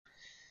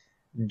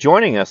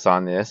Joining us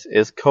on this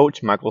is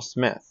Coach Michael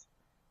Smith.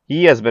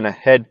 He has been a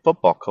head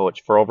football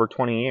coach for over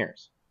 20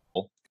 years.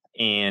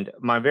 And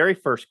my very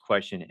first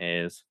question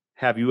is,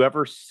 have you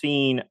ever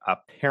seen a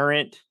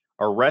parent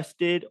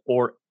arrested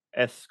or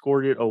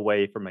escorted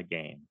away from a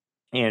game?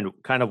 And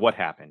kind of what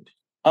happened?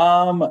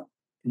 Um,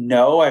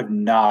 no, I've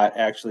not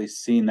actually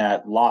seen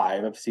that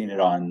live. I've seen it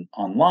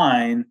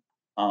online,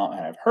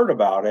 and I've heard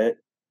about it.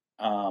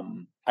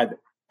 I've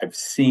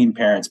seen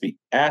parents be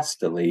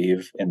asked to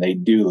leave, and they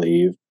do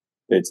leave.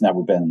 It's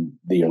never been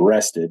the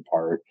arrested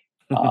part.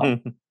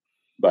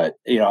 But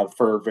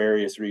for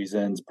various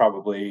reasons,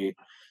 probably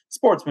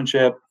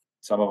sportsmanship.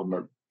 Some of them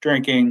are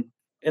drinking,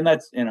 and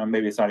that's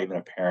maybe it's not even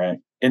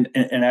apparent. And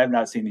I've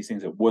not seen these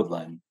things at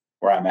Woodland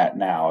where I'm at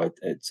now.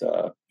 It's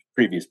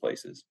previous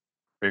places.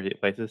 Previous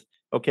places.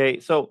 Okay,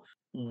 so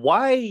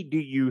why do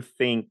you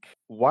think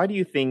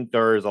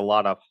there's a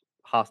lot of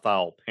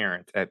hostile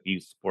parents at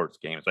youth sports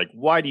games? Like,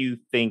 why do you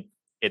think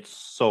it's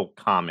so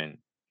common?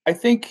 I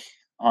think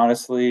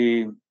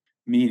honestly,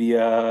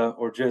 media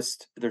or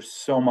just there's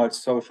so much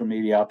social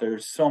media out there.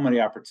 There's so many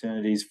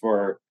opportunities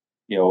for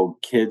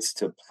kids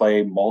to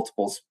play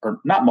or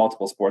not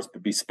multiple sports,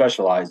 but be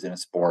specialized in a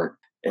sport.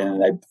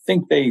 And I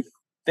think they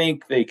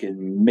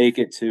can make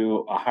it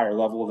to a higher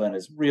level than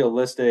is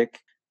realistic.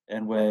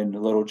 And when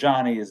little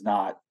Johnny is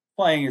not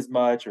playing as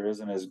much or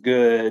isn't as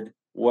good,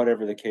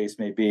 whatever the case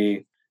may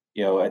be,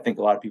 I think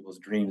a lot of people's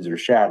dreams are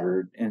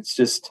shattered. And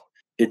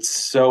it's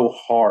so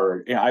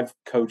hard. I've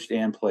coached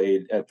and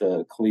played at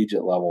the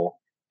collegiate level.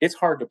 It's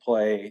hard to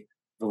play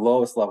the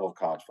lowest level of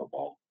college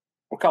football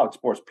or college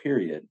sports,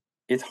 period.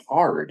 It's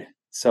hard.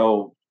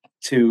 So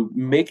to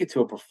make it to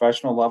a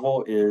professional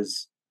level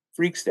is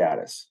freak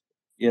status,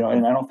 Mhm.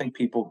 and I don't think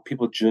people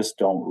just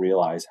don't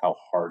realize how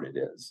hard it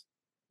is.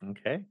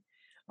 Okay.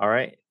 All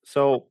right.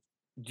 So,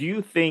 do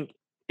you think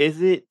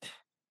is it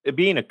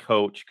being a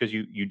coach because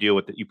you deal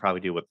with you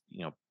probably deal with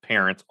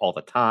parents all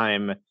the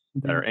time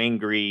that Mhm. are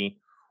angry.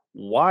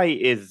 Why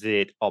is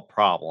it a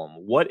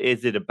problem? What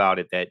is it about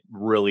it that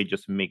really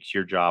just makes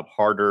your job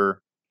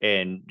harder?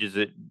 And does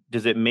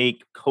it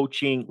make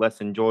coaching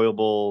less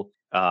enjoyable?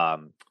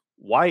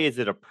 Why is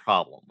it a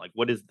problem? Like,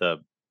 what is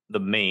the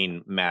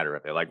main matter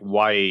of it? Like,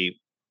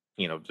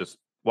 just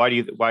why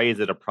is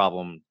it a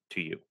problem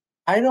to you?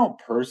 I don't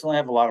personally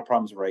have a lot of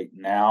problems right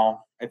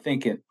now. I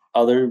think in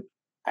other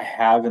I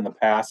have in the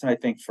past, and I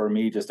think for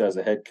me, just as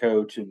a head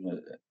coach and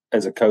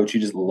as a coach,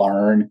 you just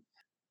learn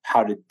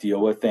how to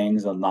deal with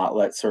things and not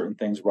let certain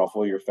things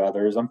ruffle your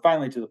feathers. I'm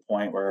finally to the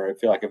point where I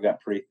feel like I've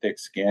got pretty thick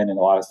skin and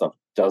a lot of stuff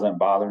doesn't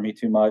bother me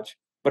too much.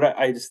 But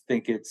I just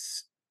think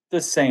it's the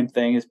same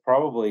thing as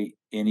probably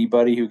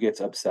anybody who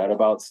gets upset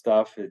about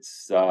stuff.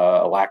 It's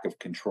a lack of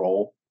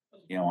control.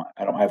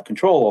 I don't have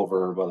control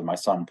over whether my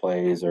son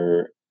plays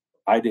or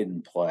I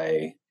didn't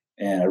play,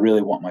 and I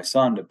really want my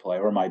son to play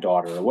or my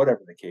daughter or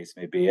whatever the case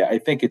may be. I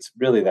think it's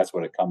really that's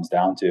what it comes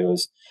down to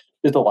is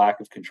just a lack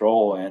of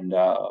control and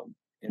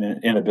an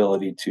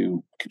inability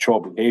to control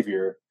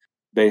behavior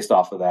based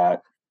off of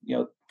that.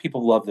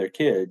 People love their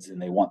kids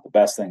and they want the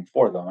best thing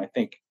for them. I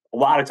think a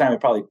lot of time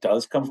it probably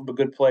does come from a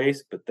good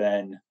place, but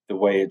then the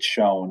way it's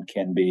shown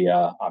can be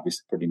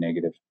obviously pretty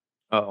negative.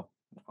 Oh,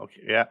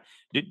 okay, yeah.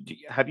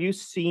 Have you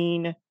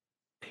seen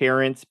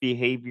parents'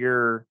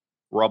 behavior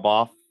rub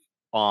off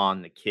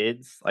on the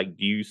kids? Like,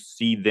 do you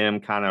see them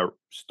kind of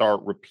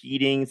start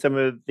repeating some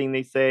of the thing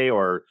they say,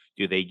 or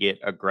do they get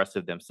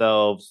aggressive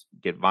themselves,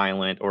 get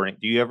violent, or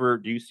do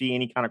you see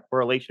any kind of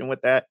correlation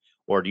with that,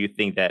 or do you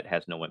think that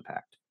has no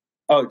impact?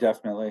 Oh,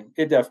 definitely.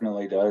 It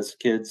definitely does.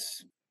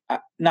 Kids,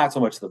 not so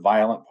much the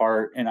violent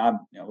part, and I'm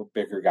a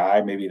bigger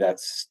guy. Maybe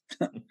that's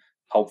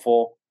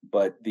helpful,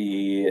 but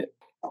the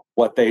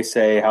what they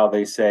say, how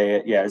they say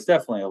it, yeah, it's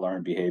definitely a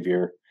learned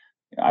behavior.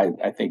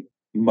 I think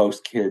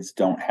most kids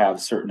don't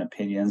have certain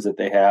opinions that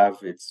they have.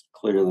 It's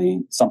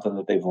clearly something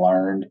that they've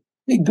learned,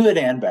 good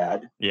and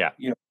bad. Yeah.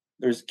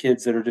 There's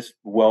kids that are just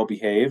well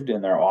behaved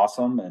and they're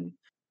awesome, and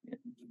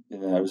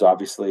there's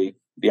obviously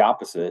the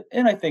opposite.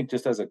 And I think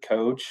just as a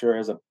coach or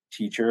as a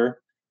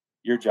teacher,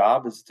 your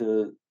job is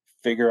to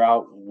figure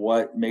out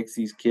what makes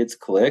these kids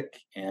click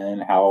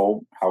and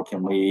how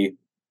can we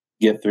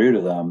get through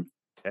to them.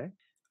 Okay.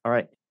 All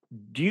right.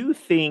 Do you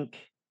think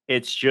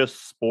it's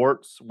just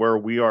sports where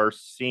we are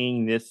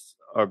seeing this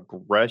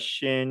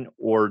aggression,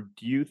 or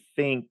do you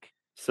think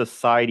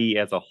society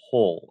as a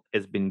whole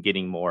has been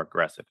getting more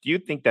aggressive? Do you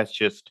think that's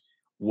just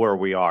where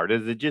we are?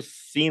 Does it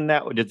just seem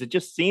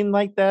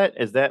like that?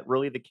 Is that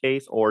really the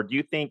case? Or do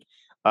you think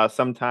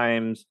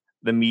sometimes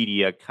the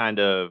media kind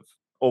of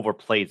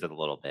overplays it a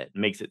little bit,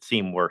 makes it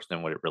seem worse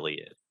than what it really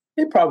is?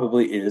 It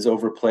probably is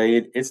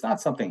overplayed. It's not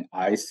something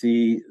I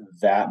see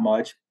that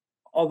much,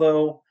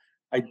 although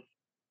I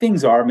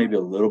things are maybe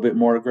a little bit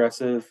more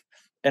aggressive.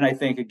 And I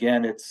think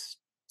again, it's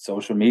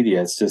social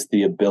media. It's just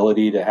the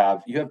ability to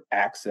have you have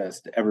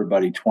access to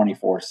everybody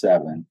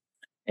 24/7.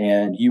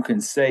 And you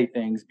can say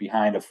things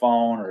behind a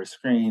phone or a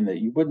screen that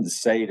you wouldn't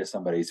say to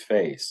somebody's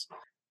face.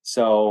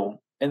 So,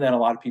 and then a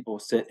lot of people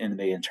sit and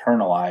they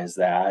internalize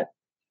that.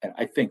 And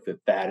I think that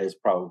that is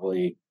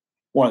probably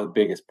one of the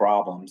biggest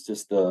problems,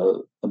 just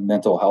the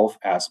mental health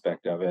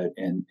aspect of it,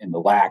 and the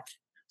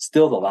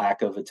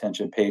lack of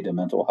attention paid to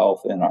mental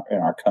health in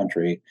our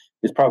country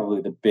is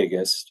probably the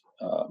biggest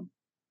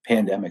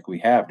pandemic we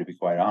have, to be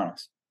quite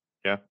honest.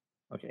 Yeah.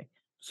 Okay.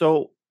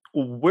 So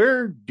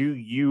where do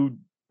you,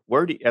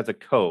 as a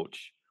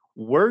coach,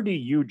 where do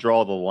you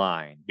draw the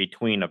line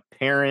between a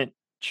parent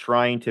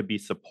trying to be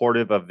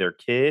supportive of their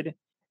kid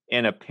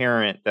and a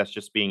parent that's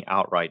just being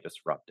outright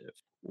disruptive?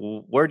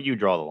 Where do you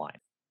draw the line?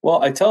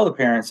 Well, I tell the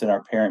parents in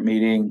our parent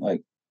meeting,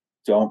 like,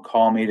 don't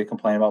call me to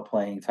complain about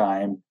playing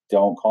time.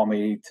 Don't call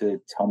me to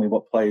tell me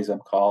what plays I'm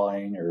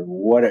calling or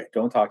what.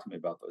 Don't talk to me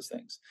about those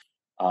things.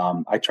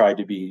 I tried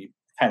to be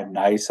kind of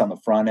nice on the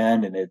front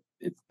end, and it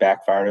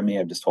backfired on me.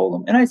 I've just told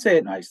them, and I say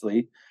it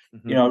nicely. You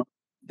Hmm. know,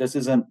 this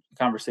isn't a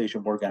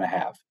conversation we're going to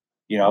have.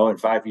 In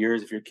 5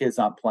 years, if your kid's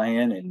not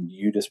playing and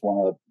you just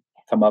want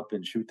to come up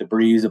and shoot the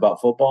breeze about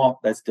football,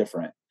 that's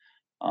different.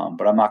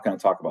 But I'm not going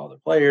to talk about other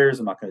players.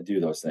 I'm not going to do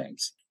those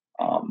things.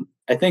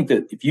 I think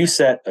that if you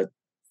set a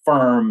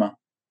firm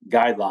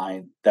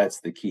guideline,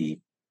 that's the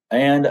key,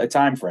 and a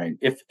time frame.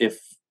 If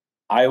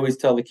I always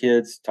tell the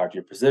kids, talk to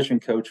your position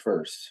coach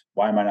first.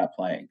 Why am I not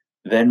playing?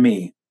 Then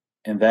me,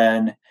 and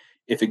then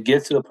if it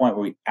gets to the point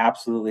where we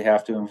absolutely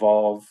have to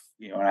involve,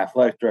 an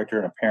athletic director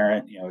and a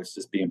parent, it's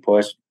just being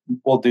pushed.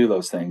 We'll do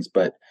those things.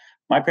 But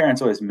my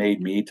parents always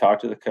made me talk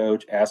to the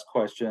coach, ask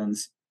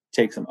questions,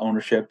 take some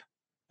ownership.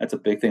 That's a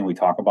big thing we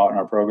talk about in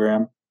our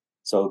program.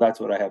 So that's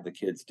what I have the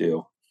kids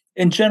do.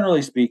 And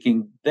generally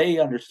speaking, they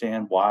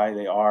understand why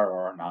they are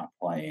or are not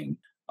playing.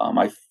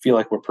 I feel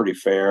like we're pretty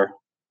fair,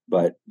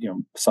 but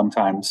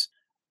sometimes,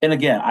 and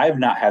again, I've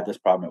not had this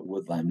problem at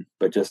Woodland,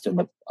 but just in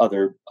the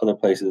other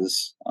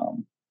places,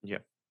 Yeah.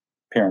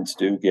 parents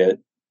do get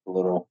a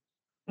little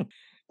bit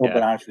Yeah.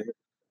 honest.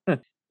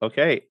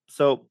 Okay.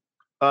 So,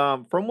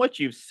 from what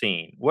you've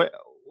seen,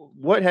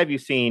 what have you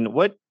seen?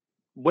 What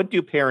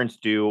do parents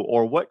do,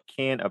 or what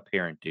can a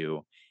parent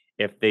do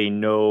if they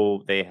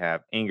know they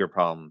have anger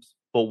problems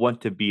but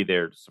want to be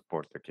there to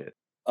support their kid?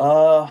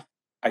 Uh,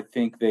 I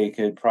think they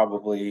could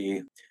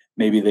probably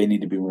maybe they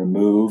need to be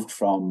removed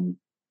from,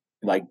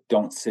 like,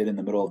 don't sit in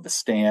the middle of the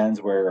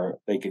stands where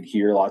they can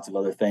hear lots of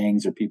other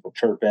things or people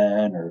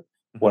chirping or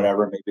Hmm.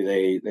 whatever.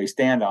 Maybe they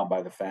stand down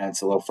by the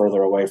fence a little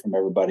further away from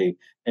everybody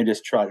and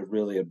just try to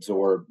really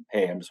absorb.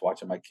 Hey, I'm just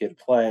watching my kid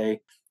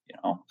play.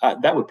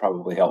 That would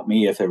probably help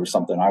me if there was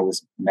something I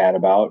was mad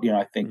about.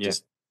 I think Yeah.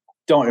 just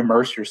don't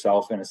immerse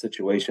yourself in a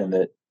situation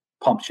that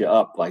pumps you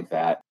up like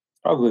that.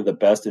 Probably the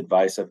best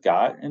advice I've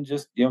got, and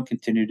just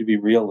continue to be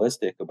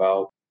realistic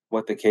about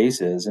what the case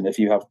is. And if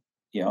you have,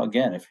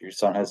 again, if your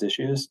son has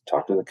issues,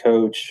 talk to the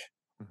coach.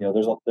 Hmm.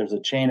 There's a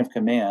chain of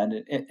command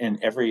in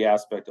every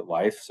aspect of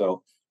life.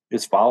 So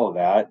just follow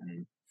that,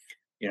 and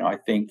I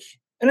think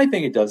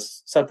it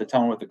does set the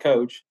tone with the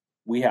coach.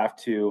 We have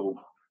to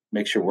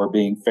make sure we're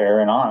being fair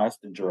and honest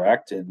and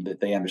direct, and that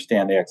they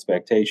understand the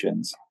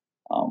expectations.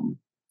 Um,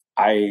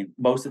 I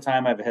most of the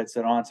time I have a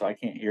headset on, so I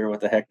can't hear what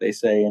the heck they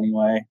say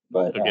anyway.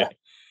 But Okay.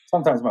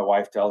 sometimes my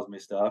wife tells me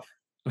stuff.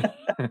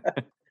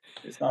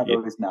 It's not Yeah.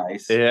 always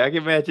nice. Yeah, I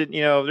can imagine.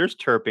 There's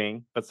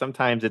chirping, but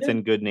sometimes it's Yeah,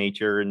 in good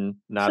nature and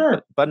not,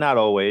 sure, but not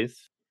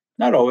always.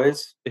 not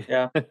always.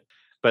 Yeah,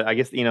 But I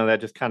guess that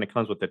just kind of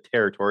comes with the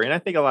territory, and I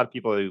think a lot of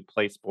people who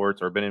play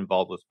sports or been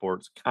involved with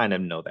sports kind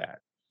of know that.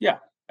 yeah,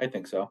 I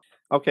think so.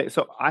 Okay,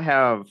 so I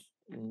have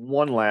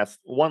one last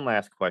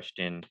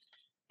question,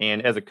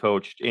 and as a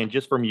coach, and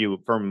just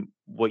from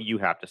what you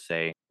have to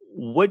say,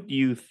 what do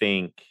you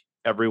think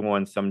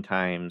everyone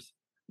sometimes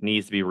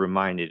needs to be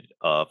reminded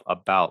of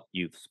about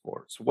youth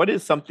sports? What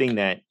is something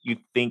that you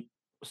think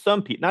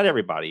some people, not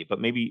everybody, but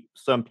maybe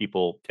some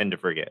people tend to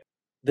forget?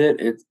 That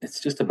it's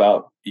just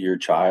about your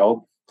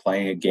child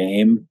playing a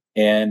game,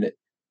 and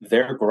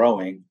they're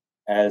growing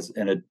as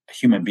a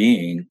human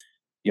being.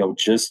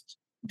 Just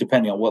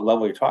depending on what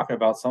level you're talking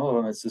about, some of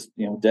them it's just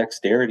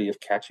dexterity of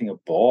catching a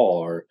ball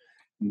or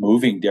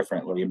moving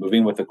differently,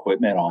 moving with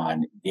equipment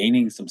on,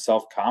 gaining some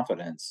self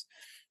confidence.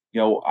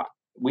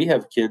 We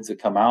have kids that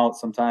come out.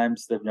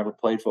 Sometimes they've never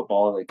played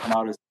football. They come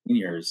out as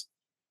seniors.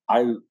 I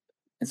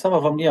and some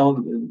of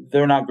them,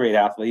 they're not great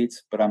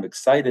athletes, but I'm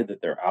excited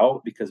that they're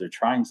out because they're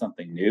trying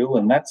something new,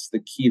 and that's the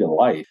key to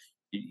life.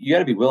 You got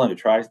to be willing to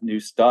try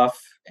new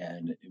stuff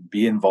and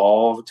be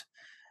involved.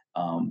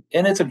 And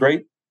it's a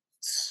great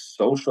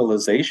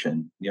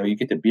socialization. You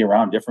get to be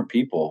around different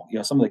people.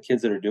 Some of the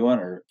kids that are doing,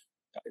 or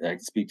I can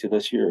speak to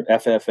this year,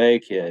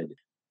 FFA kid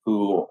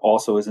who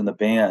also is in the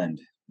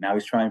band. Now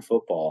he's trying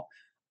football.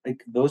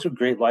 Like, those are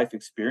great life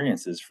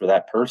experiences for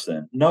that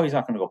person. No, he's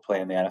not going to go play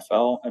in the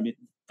NFL. I mean,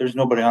 there's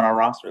nobody on our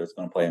roster that's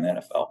going to play in the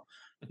NFL.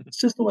 It's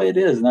just the way it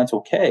is, and that's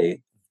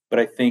okay. But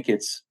I think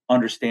it's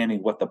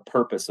understanding what the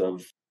purpose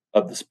of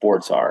the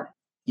sports are.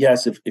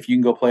 Yes, if you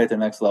can go play at the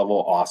next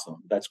level,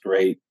 awesome. That's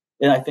great.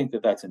 And I think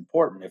that that's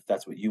important if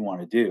that's what you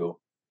want to do.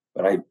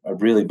 But I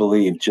really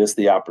believe just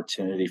the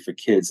opportunity for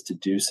kids to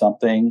do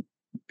something,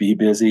 be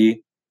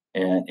busy,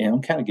 and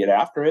kind of get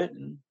after it.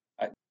 And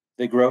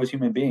they grow as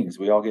human beings.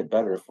 We all get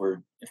better if we're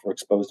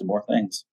exposed to more things.